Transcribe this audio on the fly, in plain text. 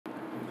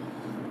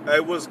Hey,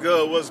 what's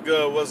good? What's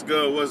good? What's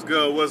good? What's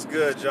good? What's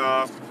good,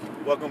 y'all?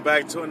 Welcome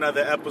back to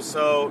another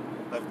episode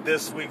of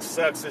This Week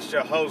Sucks. It's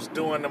your host,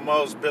 Doing the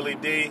Most, Billy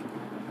D.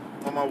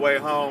 On my way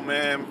home,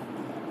 man.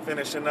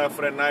 Finishing up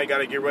for the night. Got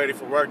to get ready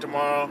for work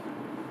tomorrow.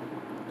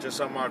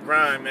 Just on my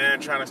grind, man.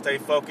 Trying to stay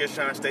focused,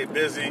 trying to stay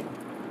busy.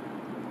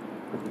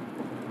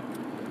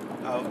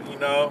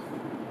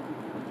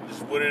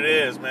 Just what it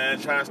is, man.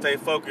 Trying to stay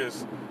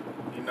focused.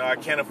 I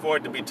can't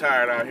afford to be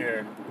tired out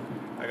here.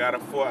 I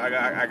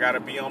gotta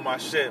be on my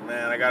shit,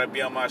 man. I gotta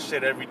be on my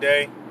shit every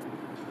day.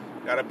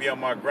 Gotta be on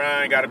my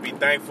grind. Gotta be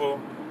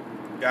thankful.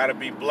 Gotta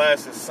be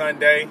blessed. It's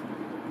Sunday.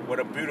 What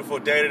a beautiful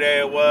day today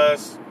it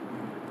was.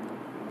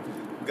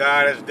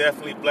 God has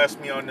definitely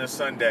blessed me on this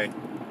Sunday.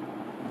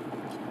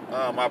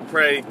 I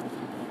pray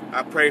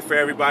for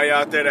everybody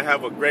out there to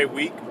have a great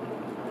week.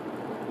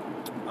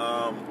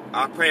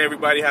 I pray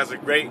everybody has a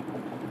great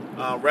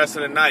rest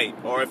of the night.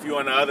 Or if you're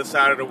on the other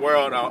side of the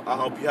world, I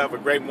hope you have a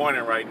great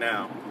morning right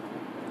now.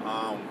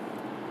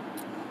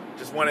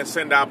 Just want to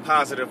send out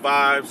positive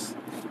vibes.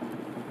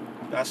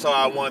 That's all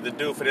I wanted to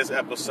do for this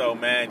episode,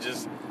 man.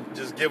 Just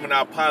giving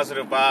out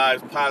positive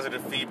vibes,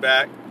 positive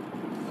feedback.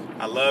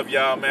 I love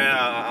y'all, man.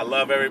 I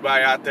love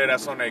everybody out there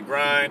that's on their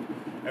grind.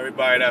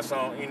 Everybody that's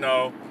on,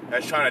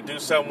 that's trying to do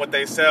something with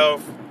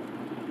themselves.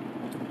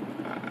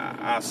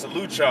 I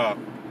salute y'all.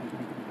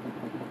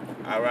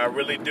 I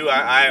really do.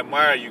 I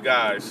admire you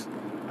guys.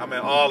 I'm in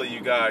awe of you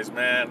guys,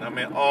 man.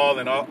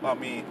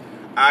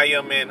 I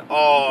am in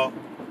awe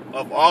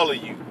of all of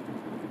you,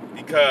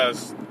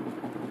 because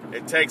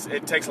it takes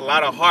a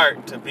lot of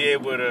heart to be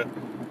able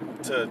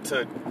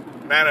to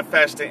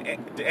manifest the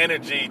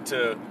energy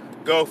to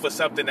go for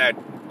something that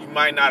you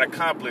might not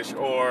accomplish,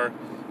 or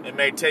it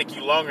may take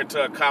you longer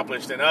to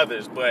accomplish than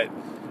others. But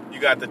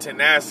you got the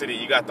tenacity,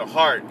 you got the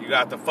heart, you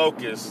got the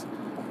focus,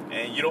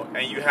 and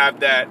you have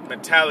that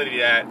mentality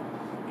that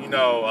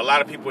a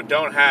lot of people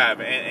don't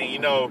have,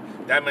 and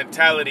that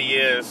mentality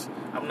is,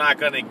 I'm not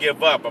going to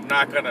give up. I'm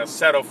not going to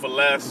settle for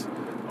less.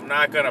 I'm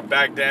not going to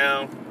back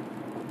down.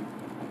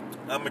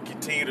 I'm going to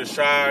continue to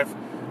strive.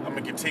 I'm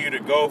going to continue to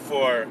go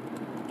for,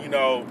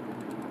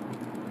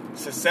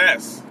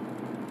 success,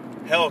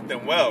 health,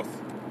 and wealth.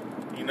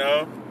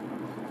 A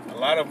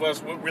lot of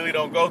us, we really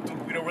don't go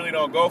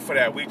for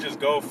that. We just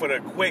go for the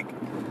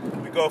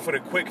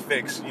quick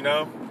fix,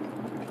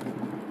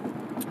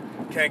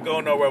 Can't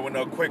go nowhere with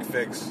no quick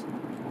fix.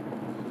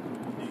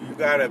 You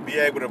got to be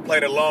able to play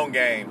the long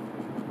game.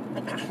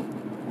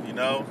 You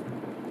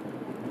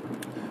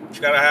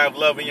got to have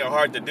love in your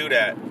heart to do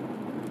that.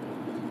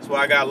 That's why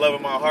I got love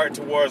in my heart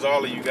towards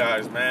all of you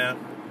guys, man.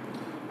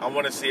 I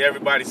want to see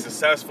everybody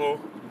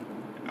successful.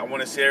 I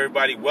want to see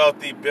everybody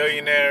wealthy,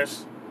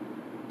 billionaires,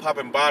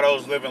 popping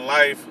bottles, living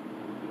life,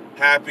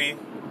 happy.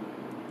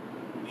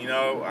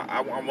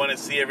 I want to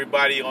see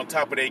everybody on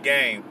top of their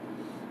game.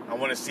 I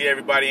want to see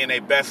everybody in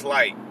their best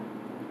light.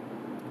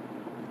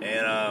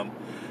 And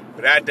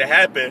for that to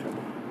happen,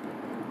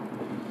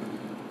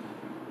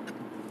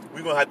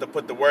 we're going to have to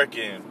put the work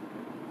in.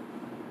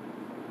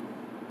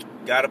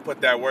 Got to put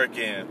that work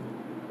in.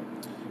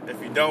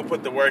 If you don't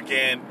put the work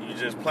in, you're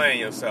just playing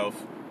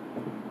yourself.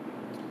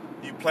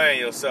 You playing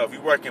yourself.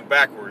 You're working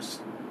backwards.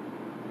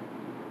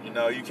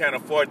 You can't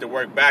afford to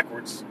work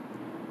backwards.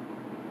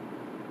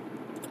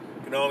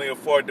 You can only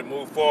afford to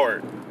move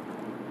forward.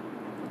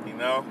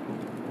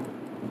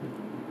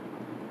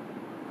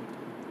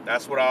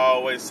 That's what I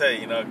always say.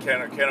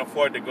 Can't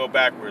afford to go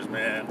backwards,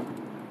 man.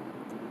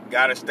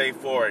 Gotta stay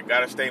forward.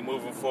 Gotta stay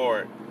moving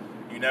forward.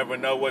 You never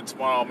know what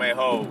tomorrow may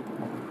hold.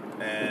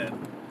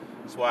 And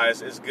that's why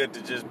it's good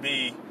to just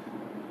be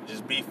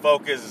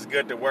focused. It's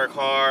good to work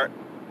hard.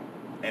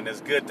 And it's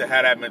good to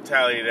have that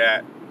mentality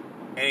that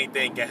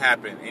anything can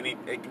happen.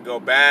 It can go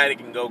bad, it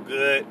can go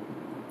good,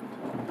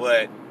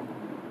 but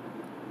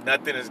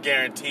nothing is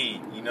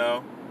guaranteed,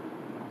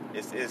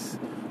 It's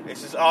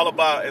just all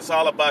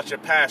about your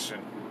passion.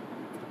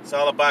 It's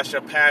all about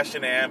your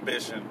passion and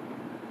ambition.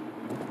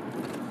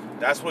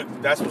 That's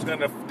what's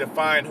gonna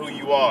define who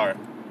you are.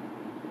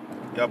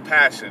 Your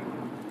passion.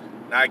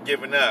 Not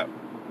giving up.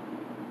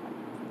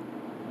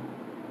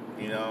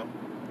 A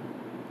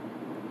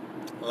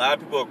lot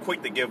of people are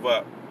quick to give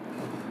up.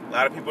 A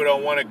lot of people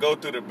don't want to go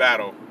through the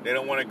battle. They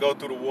don't want to go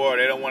through the war.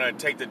 They don't want to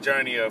take the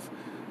journey of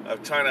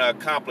trying to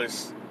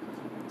accomplish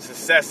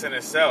success in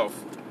itself.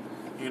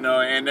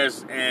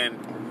 And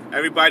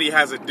everybody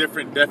has a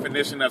different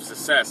definition of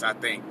success, I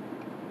think.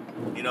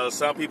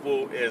 Some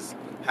people is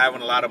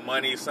having a lot of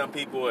money. Some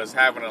people is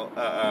having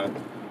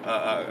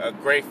a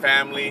great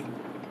family,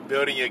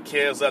 building your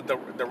kids up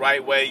the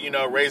right way,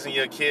 raising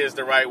your kids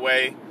the right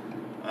way,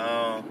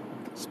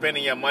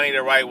 spending your money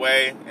the right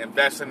way,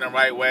 investing the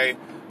right way.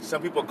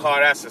 Some people call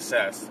that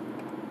success.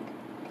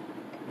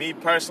 Me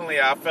personally,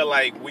 I feel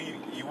like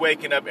you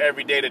waking up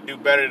every day to do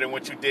better than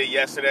what you did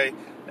yesterday,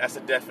 that's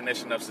the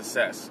definition of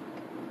success.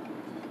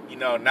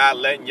 Not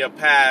letting your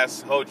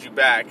past hold you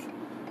back,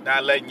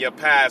 not letting your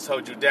past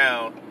hold you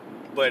down,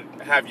 but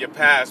have your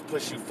past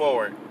push you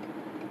forward.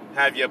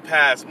 Have your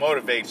past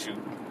motivate you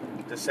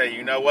to say,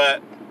 you know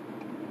what?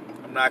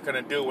 I'm I'm not going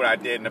to do what I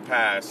did in the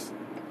past.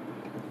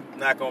 I'm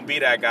not going to be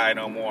that guy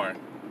no more.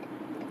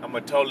 I'm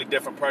a totally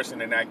different person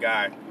than that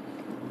guy.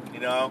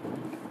 You know?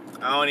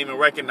 I don't even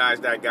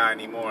recognize that guy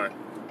anymore.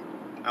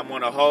 I'm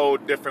on a whole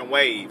different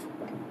wave.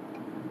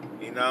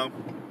 You know?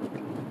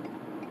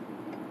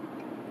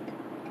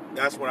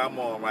 That's what I'm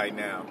on right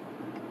now.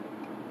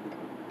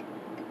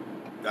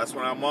 That's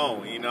what I'm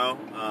on, you know?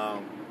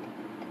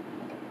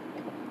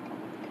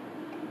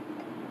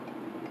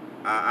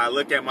 I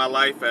look at my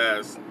life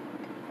as,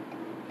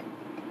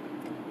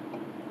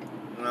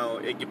 you know,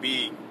 it could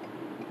be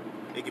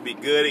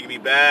good, it could be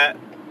bad,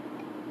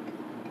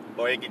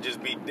 or it could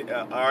just be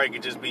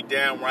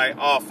damn right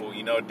awful,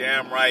 you know,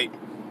 damn right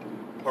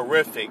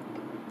horrific.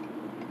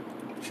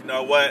 But you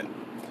know what?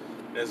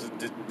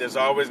 There's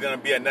always going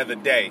to be another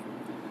day.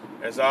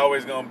 There's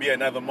always going to be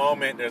another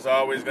moment. There's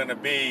always going to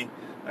be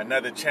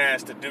another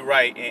chance to do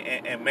right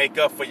and make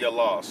up for your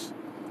loss.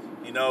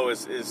 You know,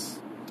 it's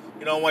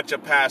you don't want your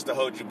past to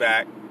hold you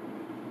back.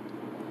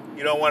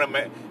 You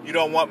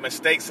don't want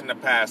mistakes in the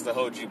past to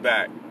hold you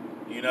back.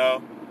 You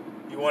know,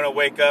 you want to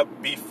wake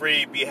up, be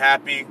free, be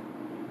happy,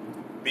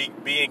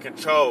 be in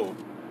control.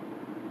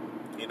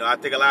 You know, I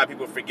think a lot of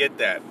people forget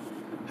that.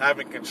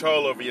 Having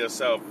control over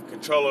yourself,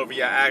 control over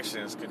your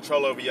actions,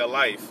 control over your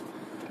life.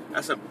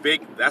 That's a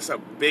big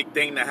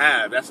thing to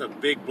have. That's a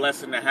big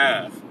blessing to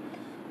have.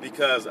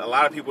 Because a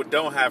lot of people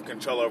don't have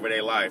control over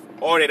their life.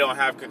 Or they don't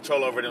have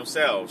control over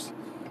themselves.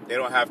 They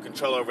don't have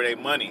control over their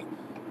money.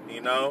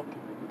 You know?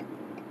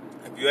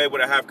 If you're able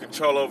to have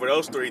control over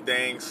those three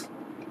things,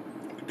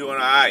 you're doing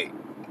alright.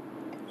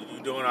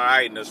 You're doing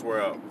alright in this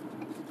world.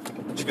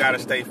 But you gotta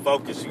stay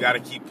focused. You gotta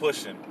keep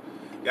pushing.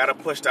 You gotta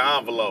push the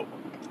envelope,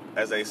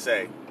 as they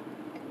say.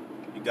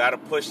 You gotta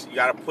push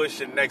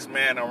the next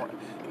man around.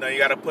 You know, you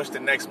gotta push the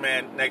next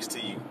man next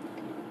to you.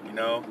 You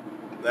know?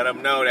 Let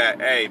them know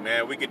that, hey,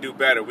 man, we can do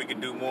better. We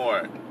can do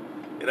more.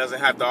 It doesn't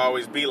have to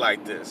always be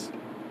like this.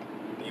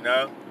 You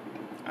know?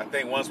 I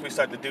think once we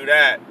start to do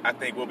that, I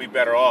think we'll be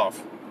better off.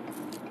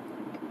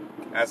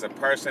 As a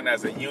person,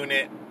 as a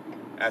unit,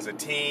 as a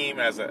team,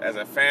 as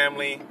a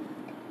family,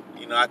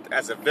 you know,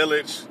 as a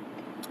village,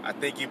 I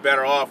think you're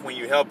better off when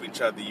you help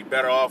each other. You're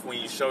better off when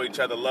you show each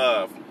other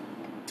love.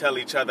 Tell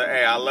each other,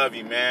 hey, I love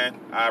you, man.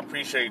 I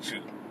appreciate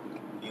you.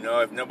 You know,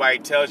 if nobody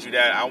tells you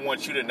that, I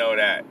want you to know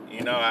that.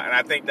 You know, and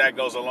I think that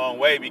goes a long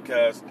way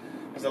because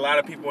there's a lot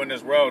of people in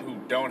this world who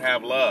don't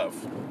have love.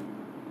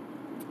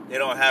 They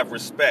don't have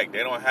respect. They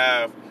don't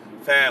have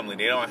family.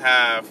 They don't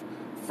have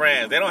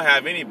friends. They don't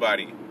have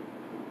anybody.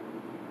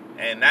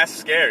 And that's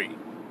scary.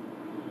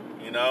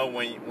 You know,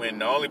 when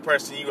the only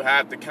person you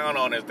have to count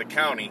on is the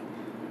county.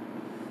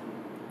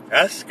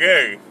 That's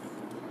scary.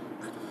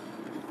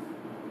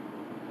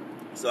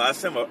 So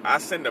I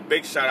send a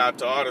big shout out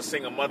to all the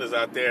single mothers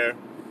out there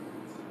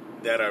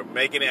that are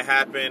making it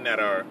happen, that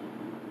are,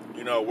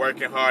 you know,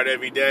 working hard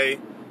every day,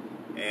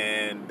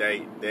 and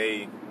they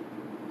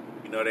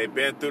you know, they've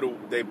been through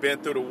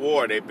the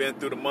war, they've been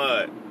through the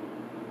mud,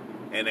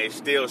 and they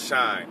still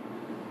shine,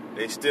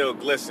 they still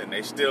glisten,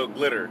 they still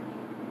glitter,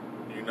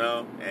 you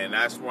know, and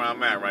that's where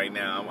I'm at right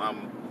now.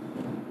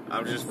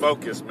 I'm just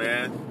focused,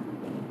 man.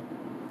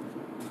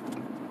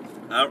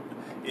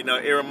 You know,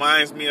 it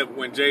reminds me of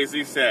when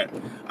Jay-Z said,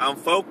 "I'm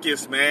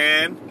focused,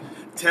 man.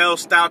 Tell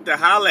Stout to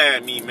holla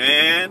at me,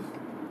 man."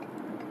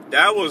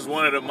 That was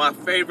one of my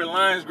favorite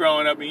lines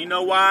growing up. And you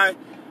know why?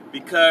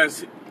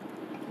 Because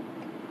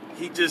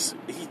you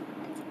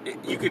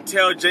could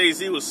tell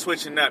Jay-Z was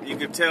switching up. You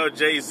could tell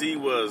Jay-Z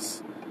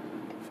was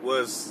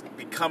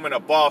becoming a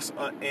boss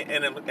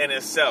in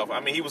himself. I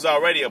mean, he was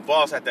already a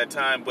boss at that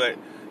time, but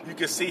you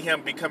could see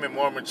him becoming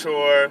more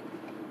mature,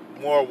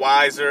 more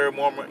wiser,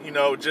 more, you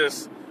know,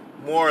 just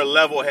more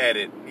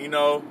level-headed. You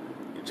know,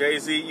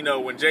 Jay-Z, you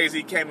know, when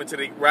Jay-Z came into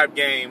the rap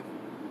game,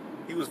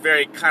 he was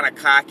very kind of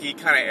cocky,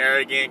 kind of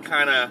arrogant,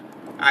 kind of,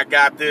 I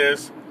got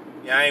this.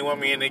 Y'all ain't want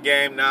me in the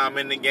game, now I'm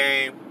in the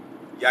game.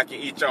 Y'all can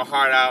eat your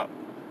heart out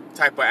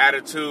type of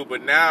attitude.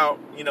 But now,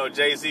 you know,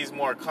 Jay-Z's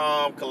more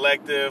calm,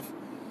 collective.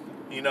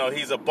 You know,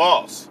 he's a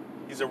boss.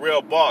 He's a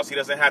real boss. He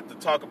doesn't have to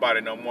talk about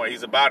it no more.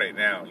 He's about it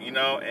now, you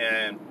know.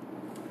 And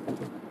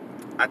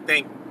I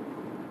think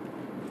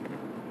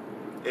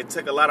it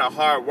took a lot of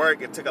hard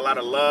work. It took a lot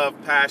of love,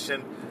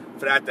 passion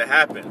for that to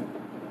happen.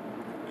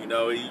 You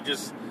know, you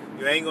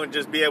ain't gonna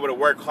just be able to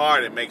work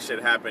hard and make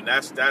shit happen.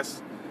 That's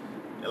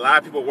a lot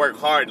of people work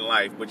hard in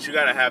life, but you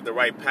gotta have the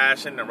right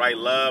passion, the right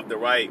love, the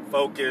right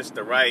focus,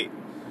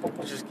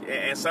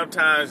 and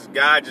sometimes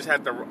God just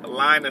has to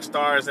line the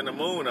stars and the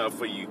moon up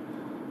for you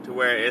to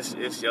where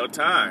it's your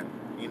time,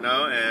 you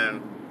know.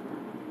 And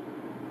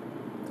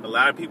a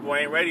lot of people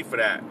ain't ready for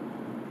that.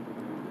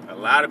 A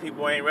lot of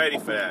people ain't ready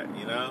for that,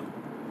 you know.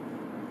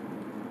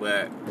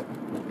 But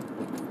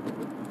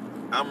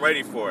I'm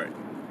ready for it.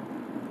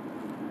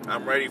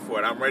 I'm ready for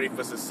it. I'm ready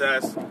for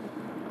success.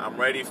 I'm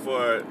ready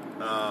for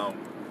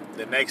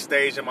the next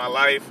stage of my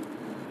life.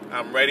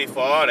 I'm ready for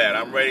all that.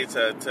 I'm ready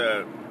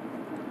to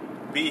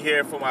be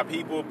here for my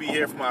people, be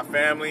here for my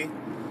family,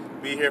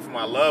 be here for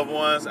my loved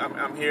ones.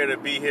 I'm here to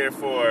be here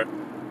for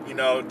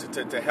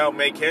to help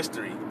make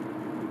history.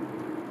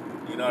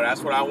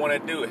 That's what I want to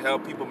do,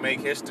 help people make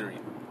history.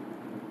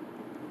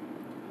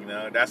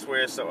 That's what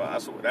it's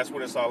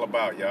all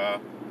about,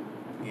 y'all.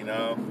 We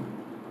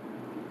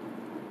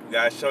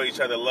gotta show each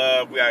other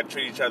love. We gotta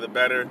treat each other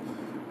better.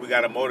 We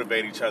gotta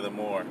motivate each other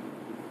more.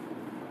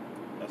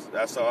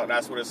 That's all.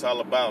 That's what it's all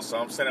about. So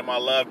I'm sending my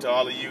love to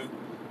all of you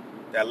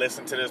that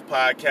listen to this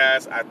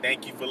podcast. I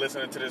thank you for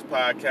listening to this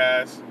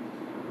podcast.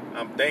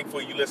 I'm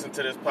thankful you listen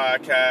to this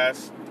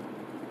podcast.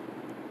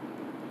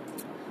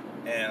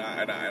 And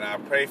I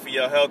pray for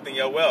your health and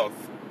your wealth.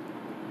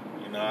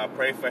 I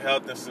pray for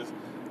health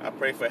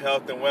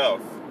and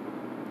wealth.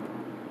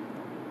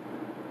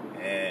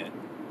 And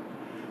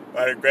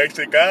by the grace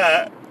of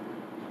God,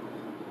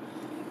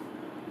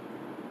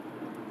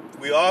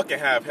 we all can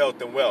have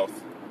health and wealth.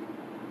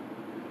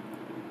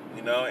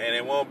 And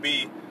it won't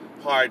be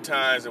hard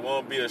times. It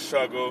won't be a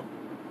struggle.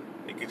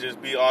 It could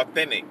just be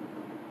authentic.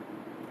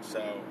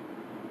 So,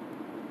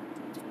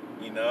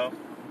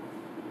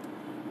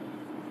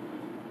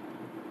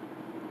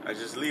 I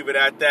just leave it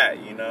at that.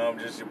 I'm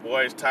just your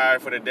boy's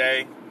tired for the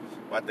day.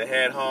 About to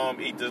head home,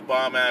 eat this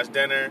bomb-ass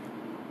dinner.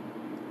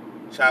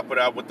 Chop it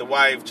up with the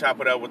wife. Chop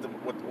it up with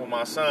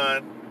my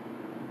son.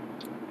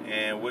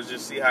 And we'll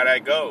just see how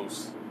that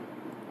goes.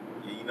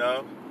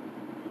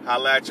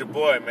 Holla at your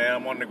boy, man.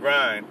 I'm on the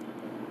grind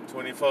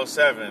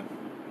 24/7.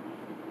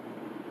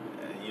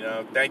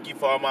 And, thank you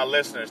for all my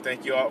listeners.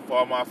 Thank you all for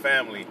all my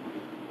family.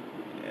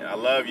 And I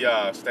love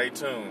y'all. Stay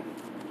tuned.